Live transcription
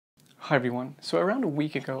Hi everyone. So around a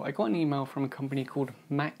week ago, I got an email from a company called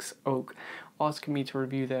PowerOak asking me to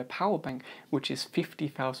review their power bank, which is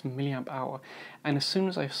 50,000 milliamp hour. And as soon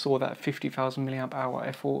as I saw that 50,000 milliamp hour,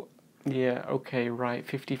 I thought, yeah, okay, right,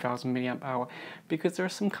 50,000 milliamp hour, because there are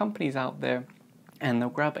some companies out there and they'll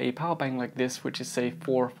grab a power bank like this, which is say 4,000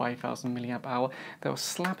 or 5,000 milliamp hour. They'll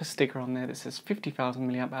slap a sticker on there that says 50,000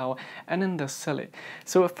 milliamp hour, and then they'll sell it.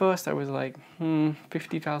 So at first I was like,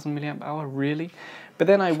 50,000 milliamp hour, really? But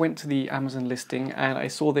then I went to the Amazon listing and I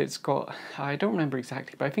saw that it's got, I don't remember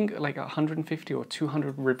exactly, but I think like 150 or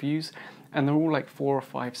 200 reviews, and they're all like 4 or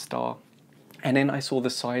 5 star. And then I saw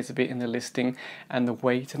the size of it in the listing and the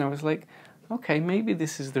weight, and I was like, okay, maybe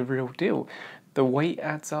this is the real deal. The weight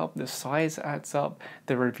adds up, the size adds up,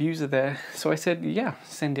 the reviews are there. So I said, yeah,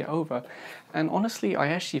 send it over. And honestly, I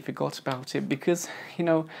actually forgot about it because, you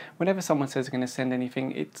know, whenever someone says they're going to send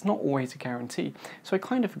anything, it's not always a guarantee. So I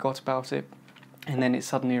kind of forgot about it, and then it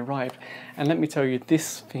suddenly arrived. And let me tell you,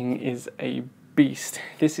 this thing is a beast.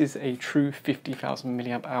 This is a true 50,000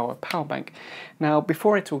 milliamp hour power bank. Now,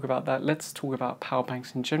 before I talk about that, let's talk about power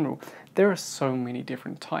banks in general. There are so many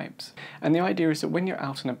different types, and the idea is that when you're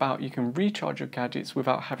out and about, you can recharge your gadgets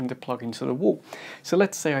without having to plug into the wall. So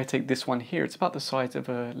let's say I take this one here. It's about the size of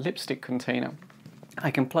a lipstick container. I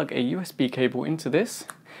can plug a USB cable into this,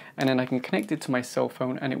 and then I can connect it to my cell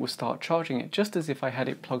phone and it will start charging it just as if I had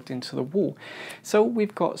it plugged into the wall. So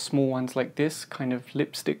we've got small ones like this, kind of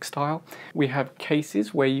lipstick style. We have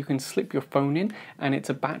cases where you can slip your phone in and it's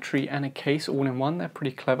a battery and a case all in one. They're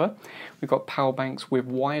pretty clever. We've got power banks with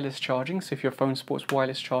wireless charging, so if your phone supports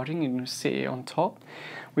wireless charging, you can sit it on top.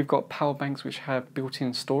 We've got power banks which have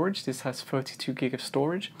built-in storage. This has 32 gig of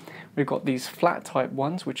storage. We've got these flat type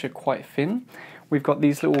ones which are quite thin. We've got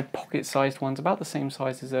these little pocket-sized ones, about the same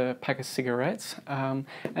size as a pack of cigarettes. And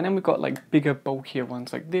then we've got like bigger, bulkier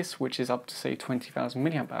ones like this, which is up to say 20,000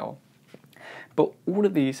 milliamp hour. But all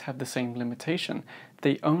of these have the same limitation.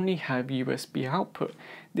 They only have USB output.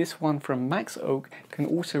 This one from PowerOak can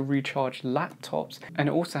also recharge laptops, and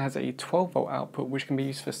it also has a 12 volt output, which can be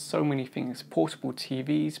used for so many things: portable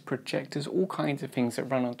TVs, projectors, all kinds of things that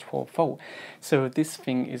run on 12 volt. So this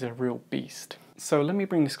thing is a real beast. So let me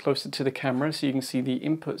bring this closer to the camera so you can see the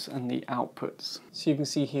inputs and the outputs. So you can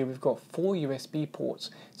see here we've got 4 USB ports,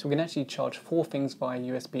 so we can actually charge 4 things via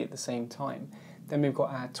USB at the same time. Then we've got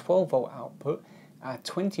our 12 volt output, our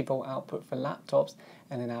 20 volt output for laptops,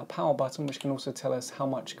 and then our power button, which can also tell us how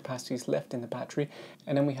much capacity is left in the battery,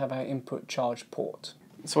 and then we have our input charge port.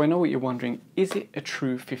 So I know what you're wondering, is it a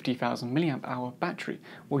true 50,000 milliamp hour battery?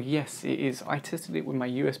 Well, yes, it is. I tested it with my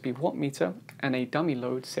USB watt meter and a dummy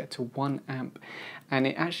load set to 1 amp, and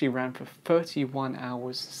it actually ran for 31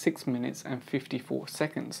 hours, 6 minutes and 54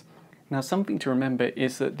 seconds. Now, something to remember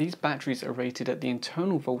is that these batteries are rated at the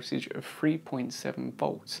internal voltage of 3.7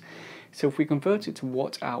 volts. So if we convert it to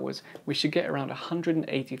watt hours, we should get around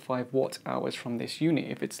 185 watt hours from this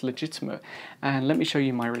unit if it's legitimate. And let me show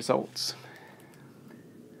you my results.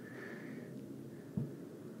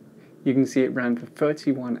 You can see it ran for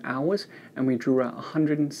 31 hours and we drew out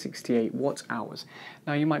 168 watt hours.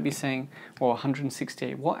 Now you might be saying, well,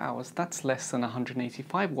 168 watt hours, that's less than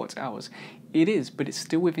 185 watt hours. It is, but it's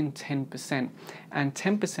still within 10%. And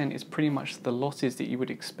 10% is pretty much the losses that you would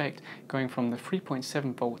expect going from the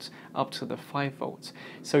 3.7 volts up to the 5 volts.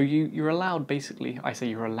 So you're allowed, basically, I say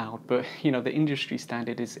you're allowed, but you know, the industry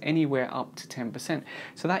standard is anywhere up to 10%.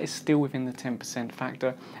 So that is still within the 10%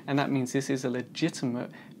 factor, and that means this is a legitimate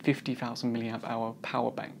 50,000 milliamp hour power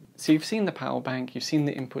bank. So you've seen the power bank, you've seen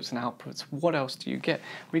the inputs and outputs. What else do you get?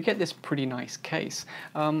 We get this pretty nice case.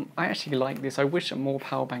 I actually like this. I wish that more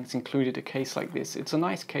power banks included a case like this. It's a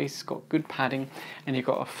nice case, it's got good padding, and you've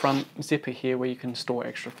got a front zipper here where you can store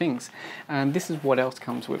extra things. And this is what else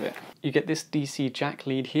comes with it. You get this DC jack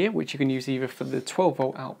lead here, which you can use either for the 12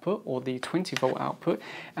 volt output or the 20 volt output.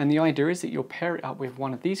 And the idea is that you'll pair it up with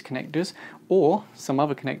one of these connectors or some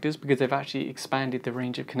other connectors, because they've actually expanded the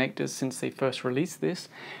range of connectors since they first released this.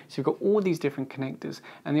 So you've got all these different connectors,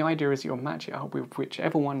 and the idea is you'll match it up with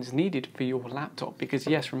whichever one is needed for your laptop, because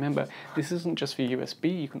yes, remember, this isn't just for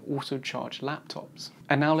USB, you can also charge laptops.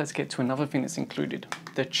 And now let's get to another thing that's included,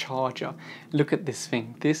 the charger. Look at this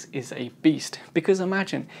thing, this is a beast, because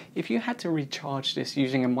imagine if you had to recharge this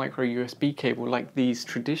using a micro USB cable like these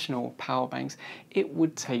traditional power banks, it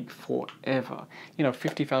would take forever. You know,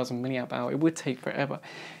 50,000 milliamp hour, it would take forever.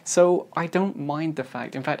 So I don't mind the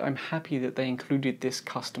fact, in fact, I'm happy that they included this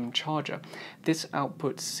custom charger. This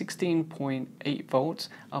outputs 16.8 volts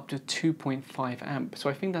up to 2.5 amp. So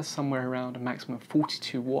I think that's somewhere around a maximum of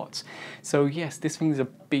 42 watts. So yes, this thing is a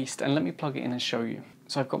beast, and let me plug it in and show you.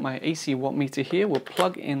 So I've got my AC watt meter here. We'll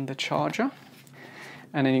plug in the charger,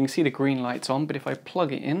 and then you can see the green light's on, but if I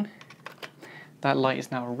plug it in, that light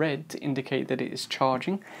is now red to indicate that it is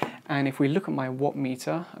charging. And if we look at my watt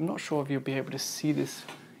meter, I'm not sure if you'll be able to see this.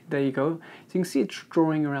 There you go. So you can see it's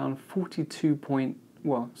drawing around 42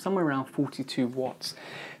 somewhere around 42 watts.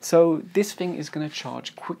 So this thing is going to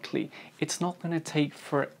charge quickly. It's not going to take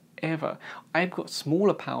forever. I've got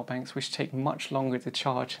smaller power banks which take much longer to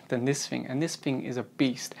charge than this thing, and this thing is a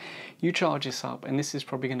beast. You charge this up and this is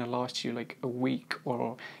probably going to last you like a week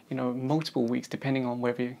or multiple weeks, depending on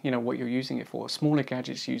whether what you're using it for. Smaller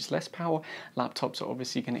gadgets use less power. Laptops are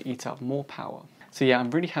obviously going to eat up more power. So yeah,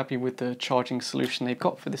 I'm really happy with the charging solution they've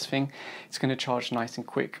got for this thing. It's going to charge nice and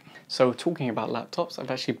quick. So talking about laptops,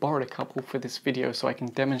 I've actually borrowed a couple for this video so I can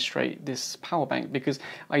demonstrate this power bank because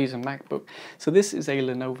I use a MacBook. So this is a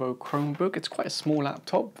Lenovo Chromebook. It's quite a small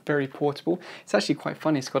laptop, very portable. It's actually quite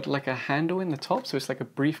funny. It's got like a handle in the top, so it's like a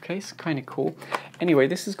briefcase, kind of cool. Anyway,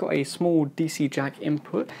 this has got a small DC jack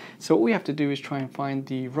input. So all we have to do is try and find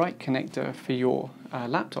the right connector for your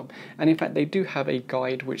laptop, and in fact they do have a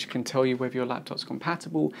guide which can tell you whether your laptop's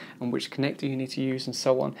compatible and which connector you need to use and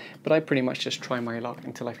so on, but I pretty much just try my luck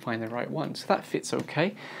until I find the right one. So that fits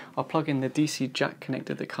okay. I'll plug in the DC jack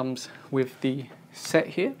connector that comes with the set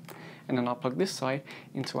here, and then I'll plug this side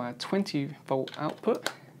into our 20-volt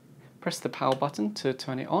output, press the power button to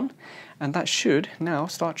turn it on, and that should now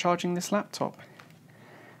start charging this laptop.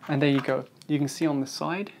 And there you go. You can see on the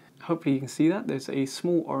side, hopefully you can see that, there's a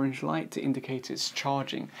small orange light to indicate it's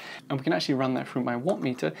charging. And we can actually run that through my watt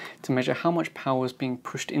meter to measure how much power is being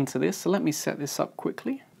pushed into this. So let me set this up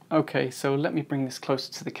quickly. Okay, so let me bring this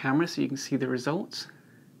closer to the camera so you can see the results.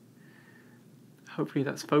 Hopefully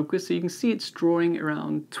that's focused. So you can see it's drawing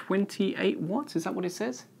around 28 watts, is that what it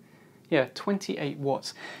says? Yeah, 28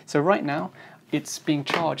 watts. So right now, it's being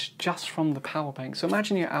charged just from the power bank. So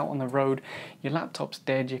imagine you're out on the road, your laptop's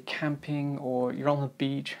dead, you're camping or you're on the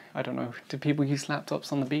beach. I don't know, do people use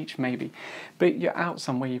laptops on the beach? Maybe. But you're out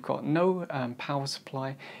somewhere, you've got no power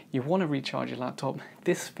supply, you want to recharge your laptop,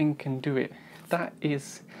 this thing can do it. That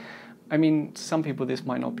is, I mean, to some people this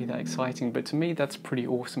might not be that exciting, but to me that's pretty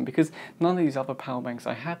awesome because none of these other power banks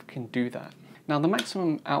I have can do that. Now the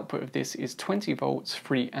maximum output of this is 20 volts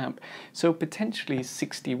 3 amp, so potentially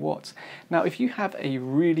 60 watts. Now if you have a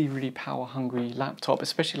really power hungry laptop,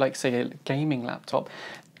 especially like say a gaming laptop,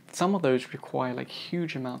 some of those require like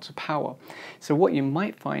huge amounts of power. So what you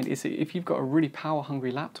might find is that if you've got a really power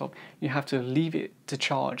hungry laptop, you have to leave it to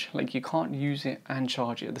charge. Like you can't use it and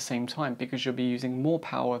charge it at the same time because you'll be using more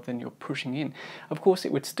power than you're pushing in. Of course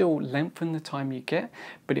it would still lengthen the time you get,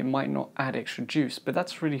 but it might not add extra juice. But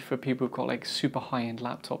that's really for people who've got like super high-end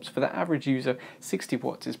laptops. For the average user, 60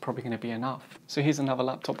 watts is probably going to be enough. So here's another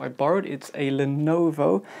laptop I borrowed. It's a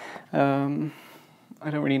Lenovo. I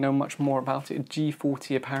don't really know much more about it.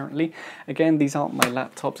 G40 apparently. Again, these aren't my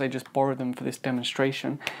laptops, I just borrowed them for this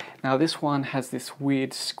demonstration. Now this one has this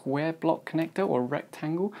weird square block connector or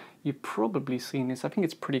rectangle. You've probably seen this. I think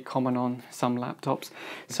it's pretty common on some laptops.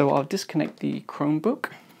 So I'll disconnect the Chromebook.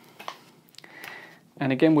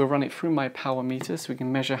 And again, we'll run it through my power meter so we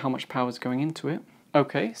can measure how much power is going into it.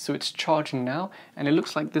 Okay, so it's charging now, and it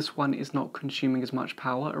looks like this one is not consuming as much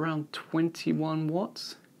power, around 21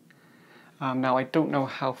 watts. Now I don't know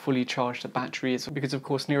how fully charged the battery is because of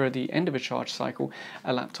course nearer the end of a charge cycle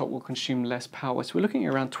a laptop will consume less power. So we're looking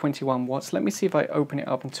at around 21 watts. Let me see if I open it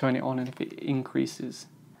up and turn it on and if it increases.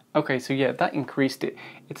 Okay, so yeah, that increased it.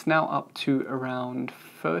 It's now up to around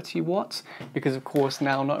 30 watts because of course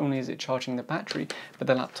now not only is it charging the battery, but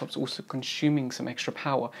the laptop's also consuming some extra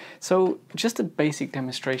power. So just a basic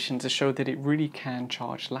demonstration to show that it really can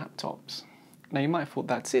charge laptops. Now you might have thought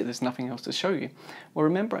that's it, there's nothing else to show you. Well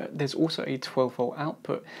remember, there's also a 12-volt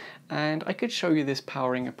output, and I could show you this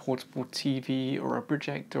powering a portable TV or a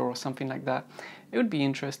projector or something like that. It would be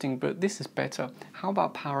interesting, but this is better. How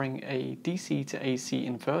about powering a DC to AC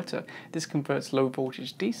inverter? This converts low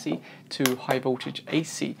voltage DC to high voltage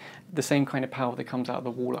AC, the same kind of power that comes out of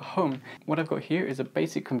the wall at home. What I've got here is a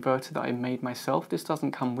basic converter that I made myself. This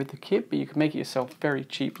doesn't come with the kit, but you can make it yourself very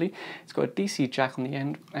cheaply. It's got a DC jack on the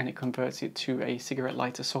end and it converts it to a cigarette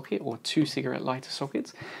lighter socket or 2 cigarette lighter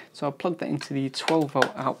sockets. So I'll plug that into the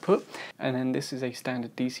 12-volt output, and then this is a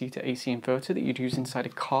standard DC to AC inverter that you'd use inside a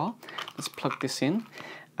car. Let's plug this in.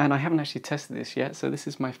 And I haven't actually tested this yet, so this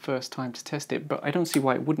is my first time to test it, but I don't see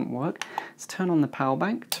why it wouldn't work. Let's turn on the power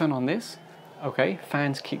bank, turn on this. Okay,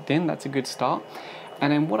 fans kicked in, that's a good start.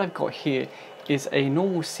 And then what I've got here is a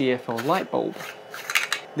normal CFL light bulb.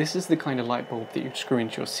 This is the kind of light bulb that you screw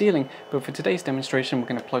into your ceiling, but for today's demonstration we're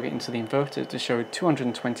going to plug it into the inverter to show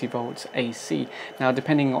 220 volts AC. Now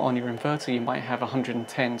depending on your inverter you might have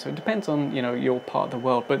 110, so it depends on your part of the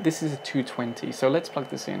world, but this is a 220, so let's plug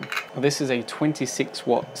this in. Well, this is a 26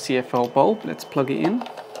 watt CFL bulb. Let's plug it in,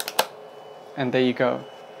 and there you go,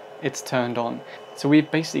 it's turned on. So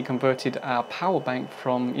we've basically converted our power bank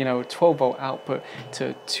from 12 volt output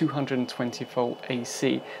to 220 volt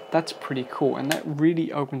AC. That's pretty cool, and that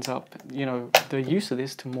really opens up the use of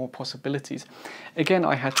this to more possibilities. Again,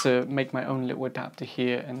 I had to make my own little adapter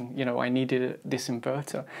here, and I needed this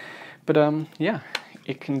inverter, but yeah,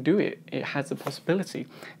 it can do it. It has the possibility.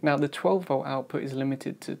 Now the 12 volt output is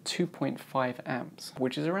limited to 2.5 amps,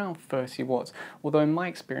 which is around 30 watts. Although in my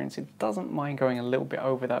experience, it doesn't mind going a little bit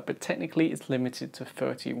over that, but technically it's limited to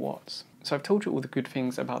 30 watts. So I've told you all the good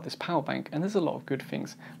things about this power bank, and there's a lot of good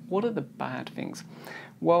things. What are the bad things?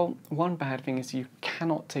 Well, one bad thing is you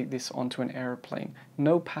cannot take this onto an aeroplane.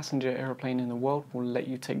 No passenger aeroplane in the world will let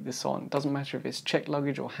you take this on. It doesn't matter if it's checked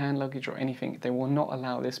luggage or hand luggage or anything, they will not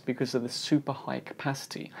allow this because of the super high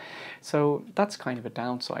capacity. So that's kind of a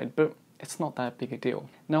downside, but it's not that big a deal.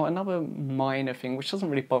 Now another minor thing, which doesn't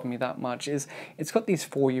really bother me that much, is it's got these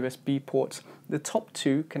 4 USB ports. The top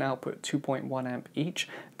 2 can output 2.1 amp each,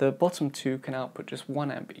 the bottom 2 can output just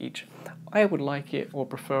 1 amp each. I would like it or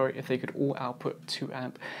prefer it if they could all output 2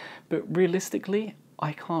 amp, but realistically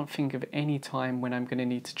I can't think of any time when I'm going to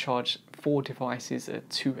need to charge 4 devices at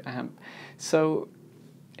 2 amp. So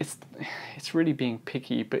it's really being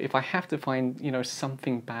picky, but if I have to find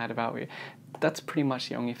something bad about it, that's pretty much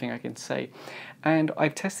the only thing I can say. And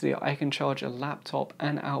I've tested it. I can charge a laptop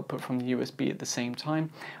and output from the USB at the same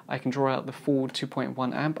time. I can draw out the full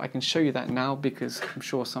 2.1 amp. I can show you that now because I'm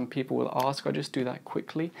sure some people will ask. I'll just do that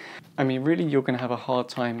quickly. I mean, really, you're going to have a hard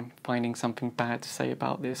time finding something bad to say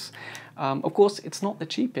about this. Of course, it's not the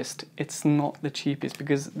cheapest. It's not the cheapest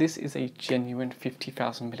because this is a genuine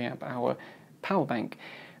 50,000 milliamp hour power bank.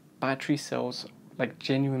 Battery cells, like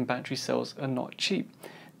genuine battery cells, are not cheap.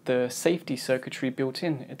 The safety circuitry built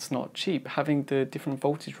in, it's not cheap. Having the different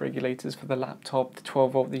voltage regulators for the laptop, the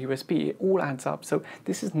 12 volt, the USB, it all adds up. So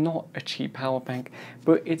this is not a cheap power bank,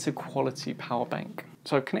 but it's a quality power bank.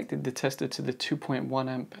 So I've connected the tester to the 2.1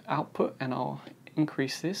 amp output, and I'll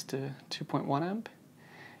increase this to 2.1 amp.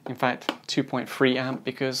 In fact, 2.3 amp,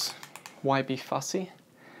 because why be fussy?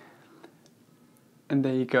 And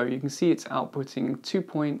there you go, you can see it's outputting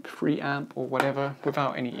 2.3 amp or whatever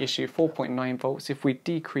without any issue, 4.9 volts. If we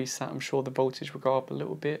decrease that, I'm sure the voltage will go up a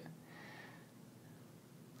little bit.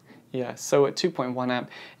 Yeah, so at 2.1 amp,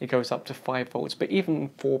 it goes up to 5 volts, but even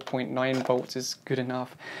 4.9 volts is good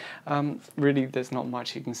enough. Really, there's not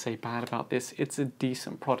much you can say bad about this. It's a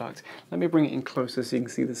decent product. Let me bring it in closer so you can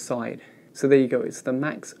see the side. So there you go, it's the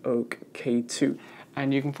PowerOak K2.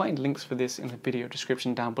 And you can find links for this in the video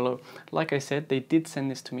description down below. Like I said, they did send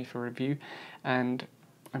this to me for review, and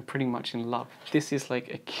I'm pretty much in love. This is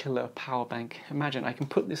like a killer power bank. Imagine, I can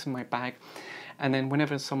put this in my bag, and then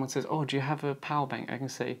whenever someone says, oh, do you have a power bank? I can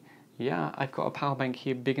say, yeah, I've got a power bank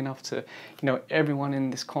here big enough to, everyone in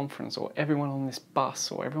this conference or everyone on this bus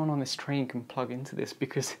or everyone on this train can plug into this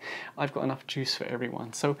because I've got enough juice for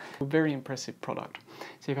everyone. So a very impressive product.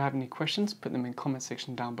 So if you have any questions, put them in the comment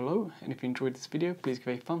section down below. And if you enjoyed this video, please give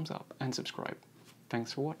a thumbs up and subscribe.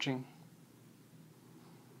 Thanks for watching.